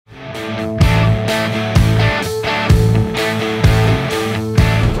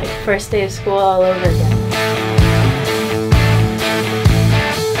First day of school all over again.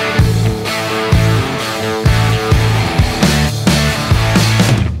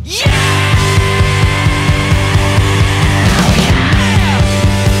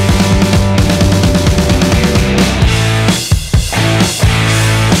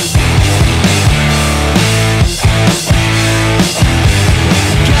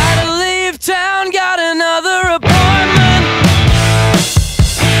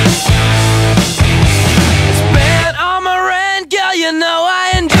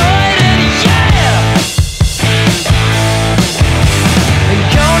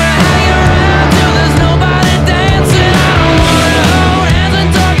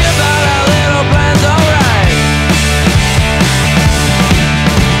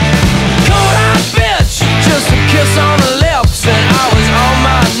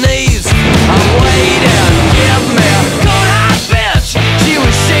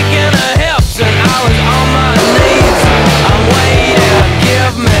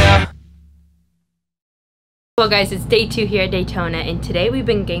 Well guys, it's day 2 here at Daytona, and today we've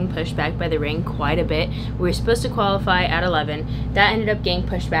been getting pushed back by the rain quite a bit. We were supposed to qualify at 11. That ended up getting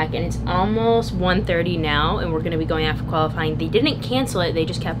pushed back, and it's almost 1:30 now, and we're going to be going after qualifying. They didn't cancel it, they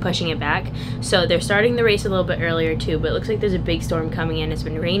just kept pushing it back. So they're starting the race a little bit earlier too, but it looks like there's a big storm coming in. It's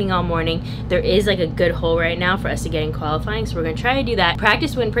been raining all morning. There is like a good hole right now for us to get in qualifying, so we're going to try to do that.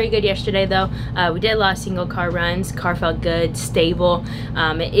 Practice went pretty good yesterday though. We did a lot of single car runs. Car felt good, stable.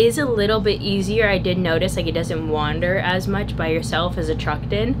 It is a little bit easier. I did notice like it doesn't wander as much by yourself as a truck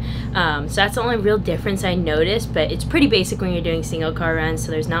did, so that's the only real difference I noticed, but it's pretty basic when you're doing single car runs, so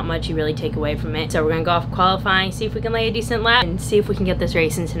there's not much you really take away from it. So we're gonna go off qualifying, see if we can lay a decent lap, and see if we can get this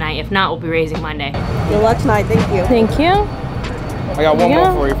racing tonight. If not, we'll be racing Monday. Good luck tonight. Thank you. Thank you. I got one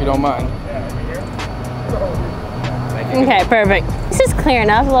more for you if you don't mind. Okay, perfect. This is clear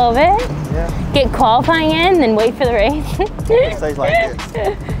enough a little bit. Yeah. Get qualifying in, then wait for the race. It stays like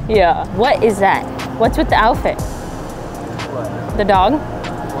this. Yeah. What is that? What's with the outfit? What? The dog?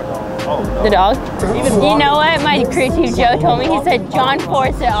 Oh, no. The dog? You know what? My crew chief Joe told me, he said John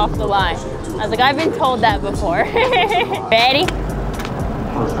forced it off the line. I was like, I've been told that before. Ready?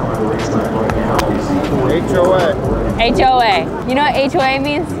 HOA. HOA. You know what HOA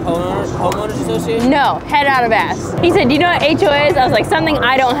means? Homeowners Association? No, head out of ass. He said, do you know what HOA is? I was like, something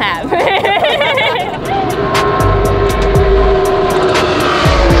I don't have.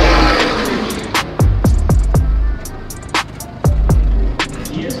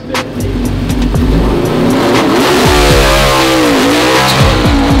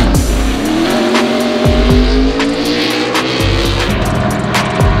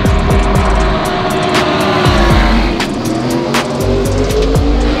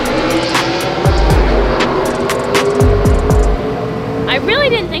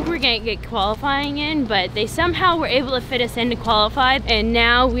 Get qualifying in, but they somehow were able to fit us in to qualify, and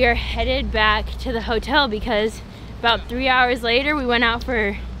now we are headed back to the hotel because about 3 hours later we went out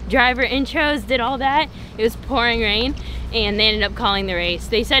for driver intros, did all that. It was pouring rain, and they ended up calling the race.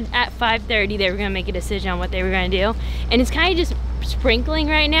 They said at 5:30 they were going to make a decision on what they were going to do, and it's kind of just sprinkling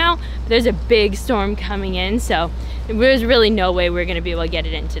right now, but there's a big storm coming in, so there's really no way we're gonna be able to get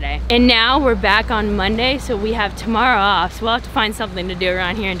it in today. And now we're back on Monday, so we have tomorrow off, so we'll have to find something to do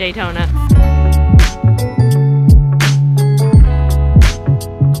around here in Daytona.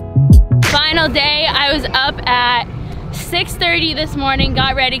 Final day, I was up at 6:30 this morning,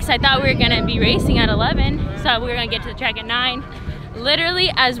 got ready because I thought we were gonna be racing at 11, so we were gonna get to the track at 9. Literally,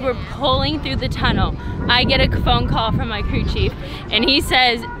 as we're pulling through the tunnel, I get a phone call from my crew chief, and he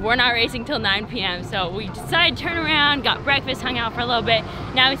says, we're not racing till 9 p.m. So we decided to turn around, got breakfast, hung out for a little bit.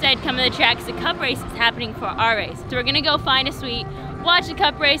 Now we decided to come to the track because the cup race is happening for our race. So we're gonna go find a suite, watch the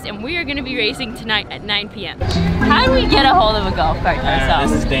cup race, and we are gonna be racing tonight at 9 p.m. How do we get a hold of a golf cart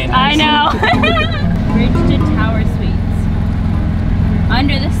ourselves? This is dangerous. I know. Bridge to Tower Suites.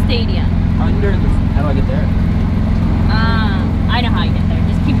 Under the stadium. Under the, how do I get there? I know how you get there.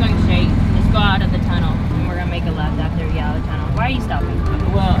 Just keep going straight. Just go out of the tunnel, and we're gonna make a left after we get out of the tunnel. Why are you stopping?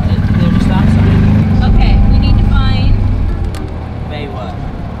 Well, there's a stop sign. Okay, we need to find Bay what?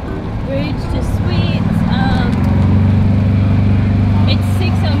 Bridge to Suites. It's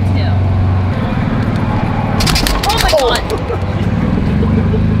 602. Oh my god!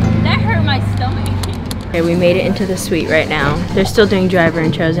 That hurt my stomach. Okay, we made it into the suite right now. They're still doing driver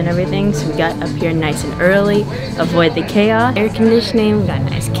intros and everything, so we got up here nice and early, avoid the chaos. Air conditioning, we got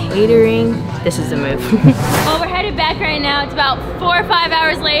nice catering. This is the move. Well, we're headed back right now. It's about 4 or 5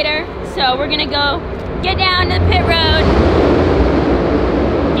 hours later, so we're gonna go get down to the pit road.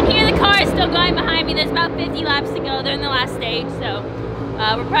 You can hear the cars still going behind me. There's about 50 laps to go. They're in the last stage, so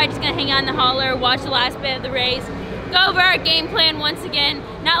We're probably just gonna hang out in the hauler, watch the last bit of the race, go over our game plan once again.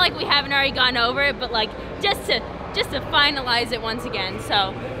 Not like we haven't already gone over it, but like just to finalize it once again.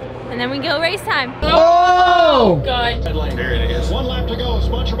 So, and then we go race time. Oh! God. There it is. 1 lap to go.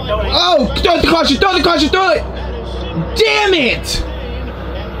 Sponsor right. Oh! Throw the caution! Throw the caution! Throw it! Damn it!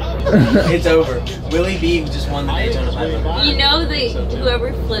 It's over. Willie B just won the Daytona 500. You know,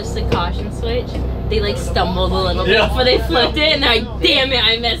 whoever flips the caution switch, they like stumbled a little bit before they flipped it, and they're like, damn it,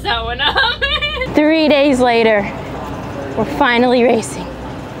 I messed that one up. 3 days later, we're finally racing.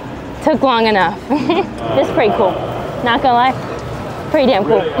 Took long enough. This is pretty cool. Not gonna lie, pretty damn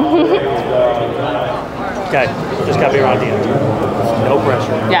cool. Okay, just gotta be around the end. No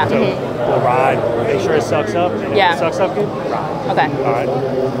pressure. Yeah. So we'll ride, make sure it sucks up. And Yeah. if it sucks up good, ride. Okay. All right.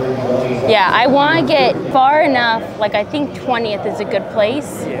 Yeah, I want to get far enough, like I think 20th is a good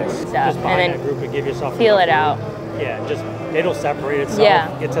place. Yes. So, Just and find then that group and give yourself feel it out. Yeah, just it'll separate itself.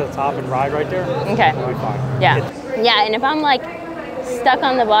 Yeah. Get to the top and ride right there. Okay. We'll be fine. Yeah. Yeah, and if I'm like stuck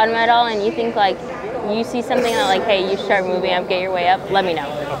on the bottom at all and you think like you see something that like, hey, you start moving up, get your way up, let me know.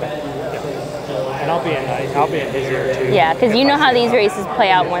 Okay. Yeah. And I'll be in his ear too. Yeah, because you know how these races play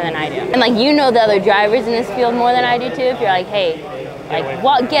out more than I do. And like you know the other drivers in this field more than I do too. If you're like, hey, like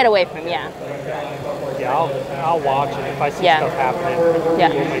what, get away from him, yeah. Yeah, I'll watch and if I see Yeah. stuff happening. Yeah,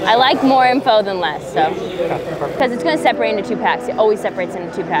 we'll make I like more info than less, so. Okay, perfect. Because it's going to separate into 2 packs. It always separates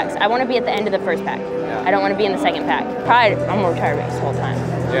into 2 packs. I want to be at the end of the first pack. I don't want to be in the second pack. Probably, I'm going to retire race the whole time.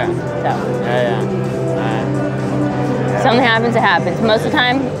 Yeah. So, Yeah. something happens, it happens. Most of the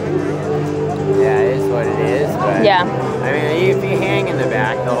time, Yeah, it is what it is, but yeah. I mean, if you hang in the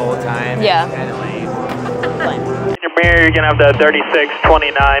back the whole time, Yeah. it's kind of lame. Fine. In your mirror, you're going to have the 36,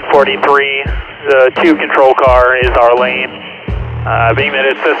 29, 43. The 2 control car is our lane. Being that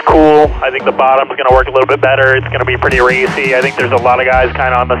it's this cool, I think the bottom's going to work a little bit better. It's going to be pretty racy. I think there's a lot of guys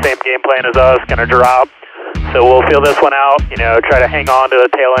kind of on the same game plan as us, going to drop. So we'll feel this one out, you know, try to hang on to the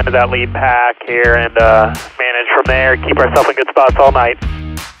tail end of that lead pack here and manage from there, keep ourselves in good spots all night.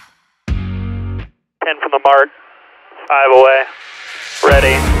 10 from the mark, 5 away,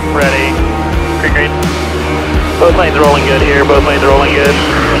 ready, green, green. Both lanes rolling good here, both lanes rolling good.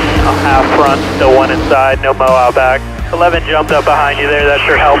 Half front, still 1 inside, no mow out back. 11 jumped up behind you there, that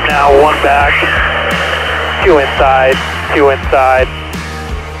sure helped now. 1 back, 2 inside, 2 inside,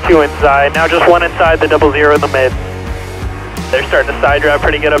 2 inside. Now just 1 inside the 00 in the mid. They're starting to side drive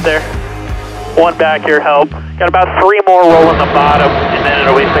pretty good up there. 1 back here, help. Got about 3 more rolling the bottom, and then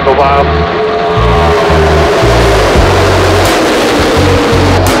it'll be single file.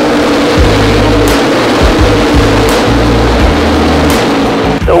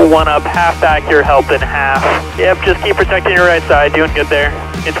 Still 1 up, half back here, helping half. Yep, just keep protecting your right side, doing good there.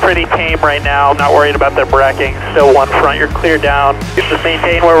 It's pretty tame right now, not worried about them wrecking. Still 1 front, you're clear down. Just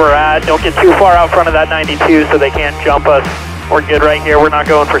maintain where we're at, don't get too far out front of that 92 so they can't jump us. We're good right here, we're not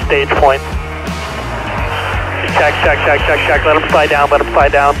going for stage points. Just check, let them slide down,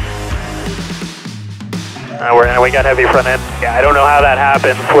 we got heavy front end. Yeah, I don't know how that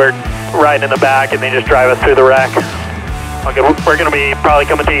happens. We're riding in the back and they just drive us through the wreck. Okay, we're going to be probably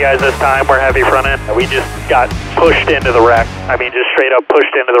coming to you guys this time. We're heavy front end. We just got pushed into the wreck. I mean, just straight up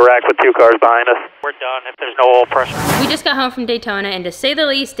pushed into the wreck with 2 cars behind us. We're done if there's no oil pressure. We just got home from Daytona, and to say the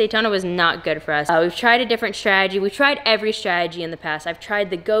least, Daytona was not good for us. We've tried a different strategy. We've tried every strategy in the past. I've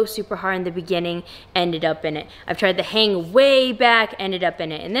tried the go super hard in the beginning, ended up in it. I've tried the hang way back, ended up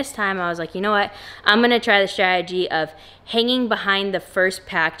in it. And this time I was like, you know what? I'm going to try the strategy of hanging behind the first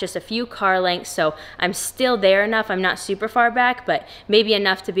pack, just a few car lengths, so I'm still there enough. I'm not super far back, but maybe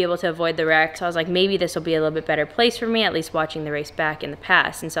enough to be able to avoid the wreck. So I was like, maybe this will be a little bit better place for me, at least watching the race back in the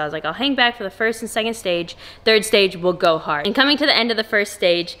past. And so I was like, I'll hang back for the first and second stage. Third stage, we'll go hard. And coming to the end of the first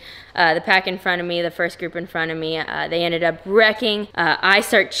stage, the pack in front of me, the first group in front of me, they ended up wrecking. I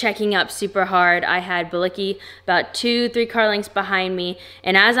start checking up super hard. I had Balicki about 2-3 car lengths behind me,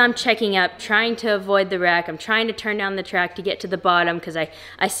 and as I'm checking up, trying to avoid the wreck, I'm trying to turn down the track to get to the bottom because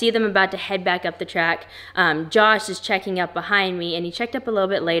I see them about to head back up the track. Josh is checking up behind me, and he checked up a little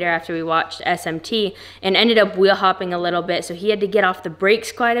bit later after we watched SMT and ended up wheel hopping a little bit, so he had to get off the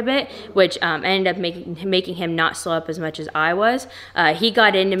brakes quite a bit, which ended up making him not slow up as much as I was. He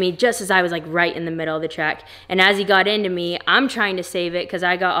got into me just as I was like right in the middle of the track, and as he got into me, I'm trying to save it because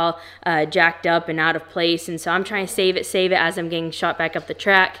I got all jacked up and out of place, and so I'm trying to save it as I'm getting shot back up the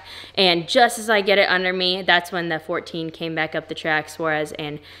track. And just as I get it under me, that's when the 14 came back up the track, Suarez,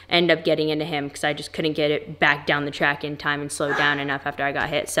 and ended up getting into him because I just couldn't get it back down the track in time and slow down enough after I got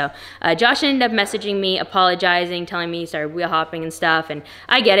hit. So Josh ended up messaging me, apologizing, telling me he started wheel hopping and stuff, and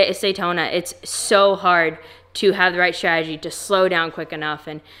I get it, it's Daytona. It's so hard to have the right strategy to slow down quick enough,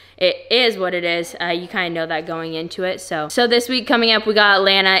 and it is what it is. You kind of know that going into it. So this week coming up, we got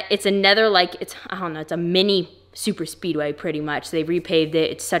Atlanta. It's another, like, I don't know, it's a mini super speedway pretty much. They repaved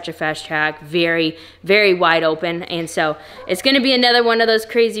it. It's such a fast track, very, very wide open. And so it's going to be another one of those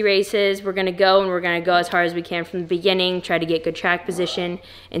crazy races. We're going to go, and we're going to go as hard as we can from the beginning, try to get good track position,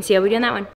 and see how we do in that one.